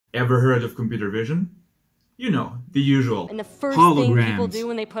Ever heard of computer vision? You know, the usual. And the first holograms. thing people do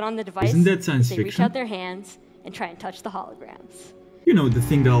when they put on the device Isn't that science is they reach fiction? out their hands and try and touch the holograms. You know, the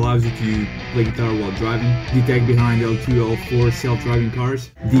thing that allows you to play guitar while driving, detect behind L2, L4 self-driving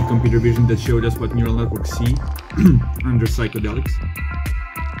cars, the computer vision that showed us what neural networks see under psychedelics,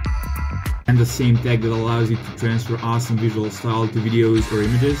 and the same tech that allows you to transfer awesome visual style to videos or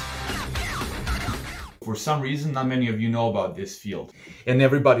images. For some reason, not many of you know about this field. And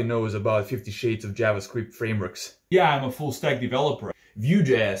everybody knows about 50 Shades of JavaScript frameworks. Yeah, I'm a full-stack developer.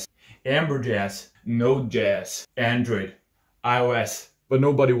 Vue.js, Ember.js, Node.js, Android, iOS. But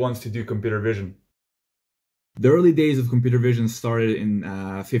nobody wants to do computer vision. The early days of computer vision started in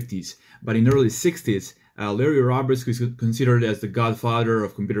 50s, but in the early 60s, Larry Roberts, who's considered as the godfather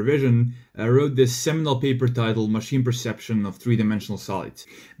of computer vision, wrote this seminal paper titled Machine Perception of Three-Dimensional Solids.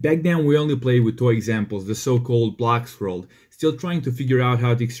 Back then we only played with toy examples, the so-called blocks world, still trying to figure out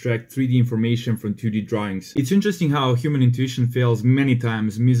how to extract 3D information from 2D drawings. It's interesting how human intuition fails many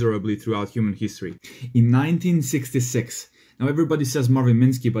times miserably throughout human history. In 1966, now everybody says Marvin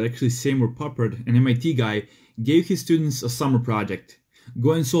Minsky, but actually Seymour Papert, an MIT guy, gave his students a summer project.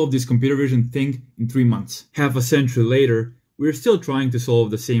 Go and solve this computer vision thing in 3 months. Half a century later, we're still trying to solve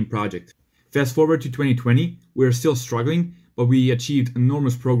the same project. Fast forward to 2020, we're still struggling, but we achieved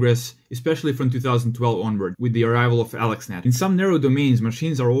enormous progress, especially from 2012 onward, with the arrival of AlexNet. In some narrow domains,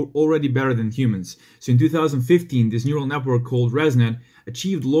 machines are already better than humans. So in 2015, this neural network called ResNet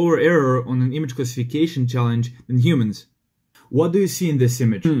achieved lower error on an image classification challenge than humans. What do you see in this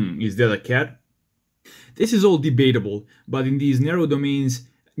image? Is that a cat? This is all debatable, but in these narrow domains,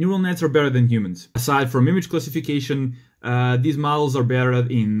 neural nets are better than humans. Aside from image classification, these models are better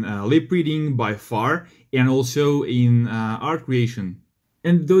in lip reading by far, and also in art creation.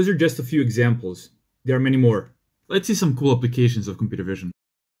 And those are just a few examples. There are many more. Let's see some cool applications of computer vision.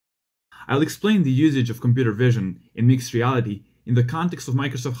 I'll explain the usage of computer vision in mixed reality in the context of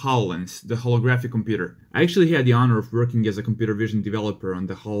Microsoft HoloLens, the holographic computer. I actually had the honor of working as a computer vision developer on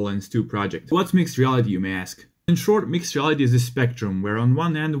the HoloLens 2 project. What's mixed reality, you may ask? In short, mixed reality is a spectrum where on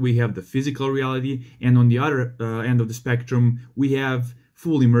one end we have the physical reality, and on the other end of the spectrum we have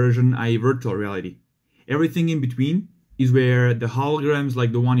full immersion, i.e. virtual reality. Everything in between is where the holograms,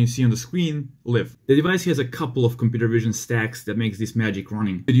 like the one you see on the screen, live. The device has a couple of computer vision stacks that makes this magic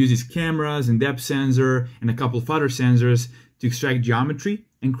running. It uses cameras and depth sensor and a couple of other sensors to extract geometry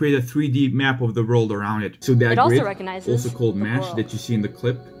and create a 3D map of the world around it. So that grid, also called mesh, that you see in the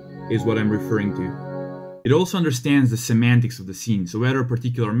clip, is what I'm referring to. It also understands the semantics of the scene, so whether a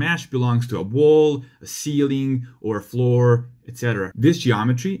particular mesh belongs to a wall, a ceiling, or a floor, etc. This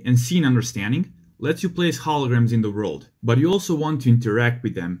geometry and scene understanding lets you place holograms in the world, but you also want to interact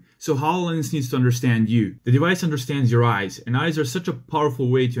with them, so HoloLens needs to understand you. The device understands your eyes, and eyes are such a powerful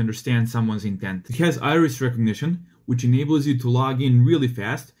way to understand someone's intent. It has iris recognition, which enables you to log in really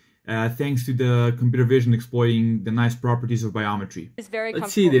fast, thanks to the computer vision exploiting the nice properties of biometry. It's very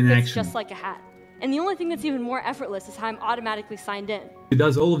Let's see it in action. It's just like a hat. And the only thing that's even more effortless is how I'm automatically signed in. It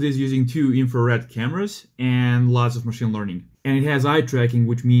does all of this using 2 infrared cameras and lots of machine learning. And it has eye tracking,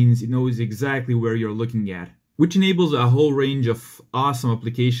 which means it knows exactly where you're looking at, which enables a whole range of awesome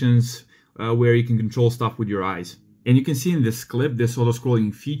applications where you can control stuff with your eyes. And you can see in this clip this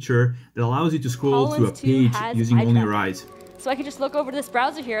auto-scrolling feature that allows you to scroll through a page using only your eyes. So I can just look over to this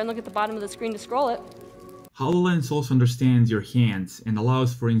browser here and look at the bottom of the screen to scroll it. HoloLens also understands your hands and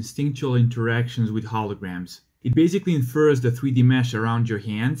allows for instinctual interactions with holograms. It basically infers the 3D mesh around your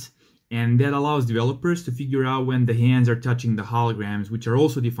hands, and that allows developers to figure out when the hands are touching the holograms, which are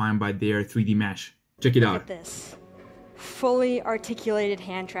also defined by their 3D mesh. Check it out. Look at this. Fully articulated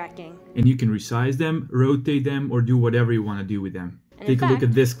hand tracking. And you can resize them, rotate them, or do whatever you want to do with them. And Take a look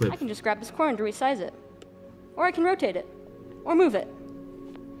at this clip. I can just grab this corner to resize it. Or I can rotate it. Or move it.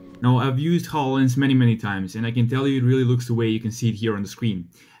 Now, I've used HoloLens many times, and I can tell you it really looks the way you can see it here on the screen.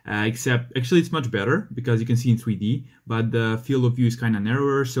 Except, actually it's much better, because you can see in 3D, but the field of view is kind of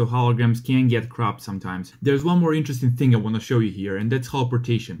narrower, so holograms can get cropped sometimes. There's one more interesting thing I want to show you here, and that's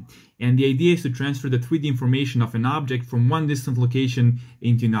holoportation. And the idea is to transfer the 3D information of an object from one distant location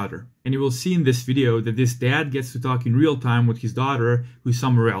into another. And you will see in this video that this dad gets to talk in real time with his daughter, who's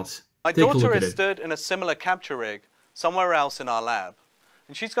somewhere else. My daughter is stood in a similar capture rig somewhere else in our lab.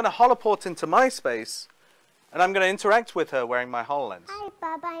 And she's going to holoport into my space, and I'm going to interact with her wearing my HoloLens. Hi,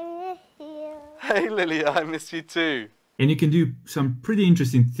 Bob, I miss you. Hey, Lilia, I miss you too. And you can do some pretty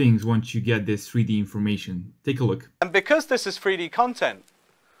interesting things once you get this 3D information. Take a look. And because this is 3D content,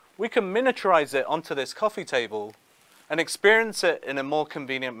 we can miniaturize it onto this coffee table and experience it in a more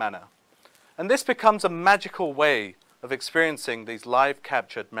convenient manner. And this becomes a magical way of experiencing these live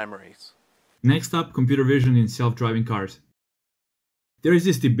captured memories. Next up, computer vision in self-driving cars. There is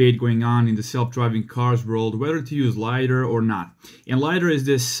this debate going on in the self-driving cars world whether to use LiDAR or not. And LiDAR is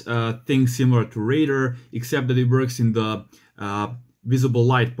this thing similar to radar, except that it works in the visible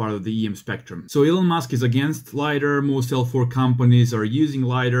light part of the EM spectrum. So Elon Musk is against LiDAR, most L4 companies are using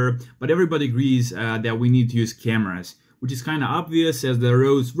LiDAR, but everybody agrees that we need to use cameras, which is kind of obvious as the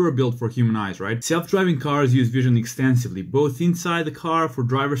roads were built for human eyes, right? Self-driving cars use vision extensively, both inside the car for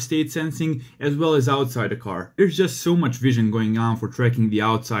driver state sensing as well as outside the car. There's just so much vision going on for tracking the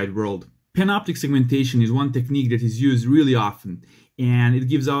outside world. Panoptic segmentation is one technique that is used really often, and it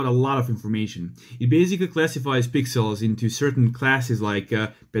gives out a lot of information. It basically classifies pixels into certain classes like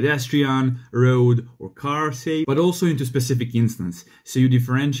pedestrian, road, or car, say, but also into specific instance, so you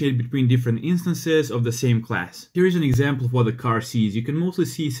differentiate between different instances of the same class. Here is an example of what the car sees. You can mostly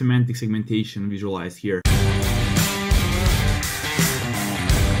see semantic segmentation visualized here.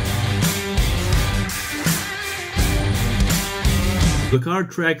 The car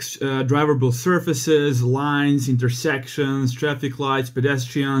tracks drivable surfaces, lines, intersections, traffic lights,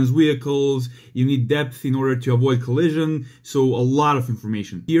 pedestrians, vehicles. You need depth in order to avoid collision, so a lot of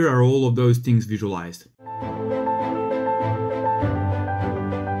information. Here are all of those things visualized.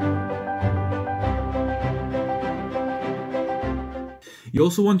 You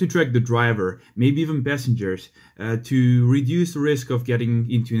also want to track the driver, maybe even passengers, to reduce the risk of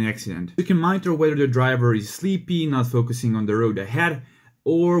getting into an accident. You can monitor whether the driver is sleepy, not focusing on the road ahead,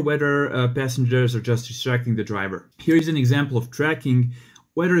 or whether passengers are just distracting the driver. Here is an example of tracking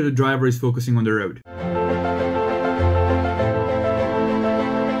whether the driver is focusing on the road.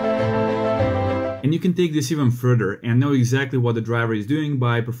 And you can take this even further and know exactly what the driver is doing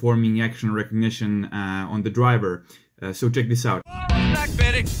by performing action recognition on the driver. So check this out.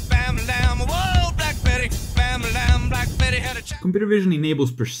 Computer vision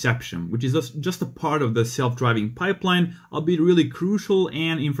enables perception, which is just a part of the self-driving pipeline, albeit really crucial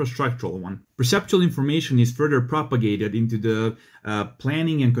and infrastructural one. Perceptual information is further propagated into the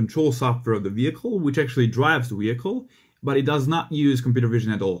planning and control software of the vehicle, which actually drives the vehicle, but it does not use computer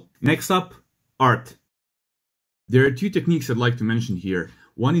vision at all. Next up, art. There are two techniques I'd like to mention here.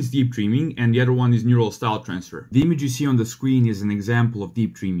 One is deep dreaming and the other one is neural style transfer. The image you see on the screen is an example of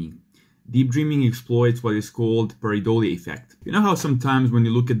deep dreaming. Deep dreaming exploits what is called pareidolia effect. You know how sometimes when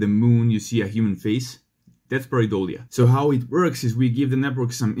you look at the moon you see a human face? That's pareidolia. So how it works is we give the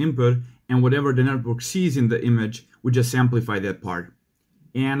network some input and whatever the network sees in the image, we just amplify that part.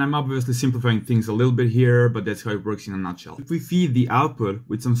 And I'm obviously simplifying things a little bit here, but that's how it works in a nutshell. If we feed the output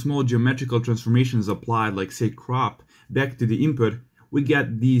with some small geometrical transformations applied, like say crop, back to the input, we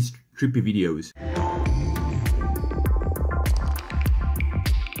get these trippy videos.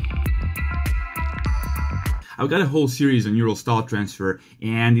 I've got a whole series on neural style transfer,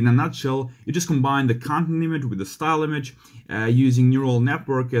 and in a nutshell, you just combine the content image with the style image using neural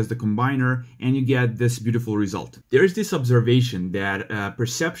network as the combiner, and you get this beautiful result. There is this observation that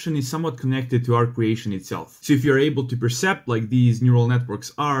perception is somewhat connected to art creation itself. So if you're able to perceive like these neural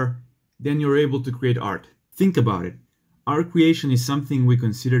networks are, then you're able to create art. Think about it. Art creation is something we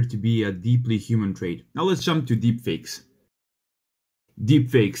consider to be a deeply human trait. Now let's jump to deepfakes.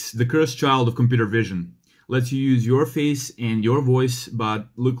 Deepfakes, the cursed child of computer vision. Lets you use your face and your voice, but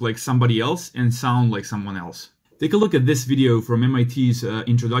look like somebody else and sound like someone else. Take a look at this video from MIT's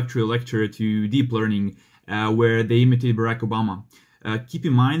introductory lecture to deep learning, where they imitate Barack Obama. Keep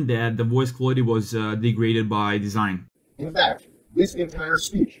in mind that the voice quality was degraded by design. In fact, this entire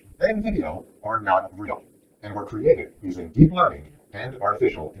speech and video are not real, and were created using deep learning and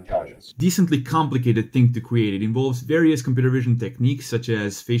artificial intelligence. Decently complicated thing to create. It involves various computer vision techniques such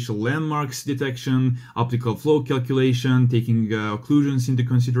as facial landmarks detection, optical flow calculation, taking occlusions into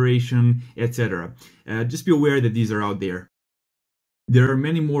consideration, etc. Just be aware that these are out there. There are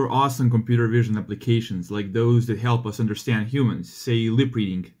many more awesome computer vision applications, like those that help us understand humans, say lip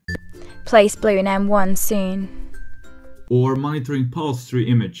reading. Place blue in M1 soon. Or monitoring pulse through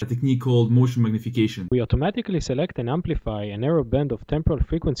image, a technique called motion magnification. We automatically select and amplify a narrow band of temporal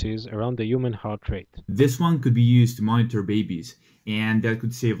frequencies around the human heart rate. This one could be used to monitor babies, and that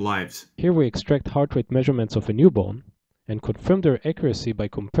could save lives. Here we extract heart rate measurements of a newborn and confirm their accuracy by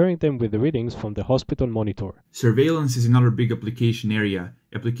comparing them with the readings from the hospital monitor. Surveillance is another big application area,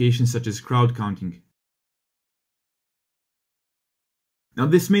 applications such as crowd counting. Now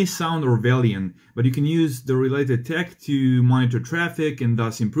this may sound Orwellian, but you can use the related tech to monitor traffic and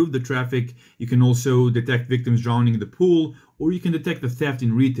thus improve the traffic. You can also detect victims drowning in the pool, or you can detect the theft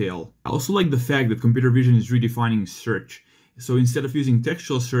in retail. I also like the fact that computer vision is redefining search. So instead of using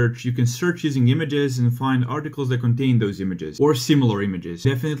textual search, you can search using images and find articles that contain those images or similar images.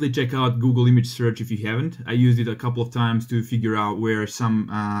 Definitely check out Google image search if you haven't. I used it a couple of times to figure out where some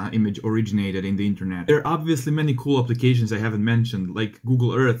image originated in the internet. There are obviously many cool applications I haven't mentioned, like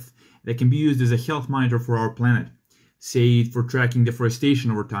Google Earth, that can be used as a health monitor for our planet, say for tracking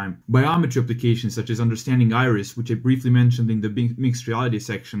deforestation over time. Biometry applications such as understanding iris, which I briefly mentioned in the mixed reality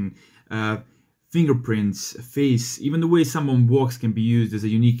section, fingerprints, face, even the way someone walks can be used as a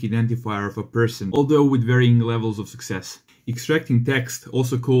unique identifier of a person, although with varying levels of success. Extracting text,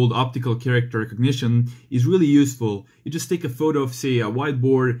 also called optical character recognition, is really useful. You just take a photo of, say, a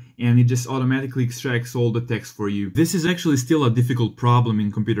whiteboard, and it just automatically extracts all the text for you. This is actually still a difficult problem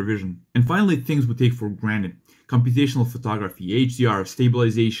in computer vision. And finally, things we take for granted. Computational photography, HDR,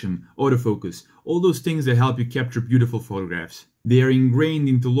 stabilization, autofocus, all those things that help you capture beautiful photographs. They are ingrained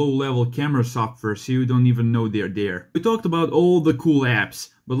into low-level camera software, so you don't even know they're there. We talked about all the cool apps,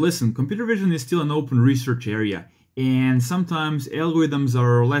 but listen, computer vision is still an open research area, and sometimes algorithms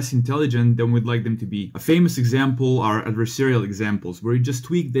are less intelligent than we'd like them to be. A famous example are adversarial examples, where you just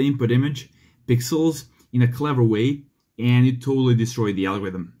tweak the input image, pixels, in a clever way, and you totally destroy the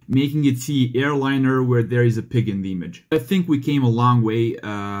algorithm, making it see airliner where there is a pig in the image. I think we came a long way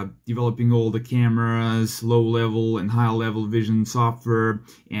developing all the cameras, low-level and high-level vision software,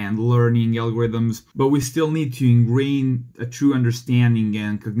 and learning algorithms, but we still need to ingrain a true understanding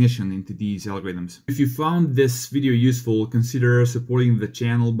and cognition into these algorithms. If you found this video useful, consider supporting the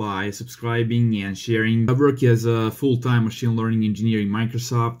channel by subscribing and sharing. I work as a full-time machine learning engineer in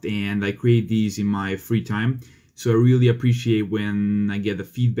Microsoft, and I create these in my free time. So I really appreciate when I get the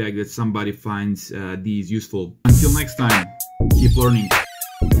feedback that somebody finds these useful. Until next time, keep learning.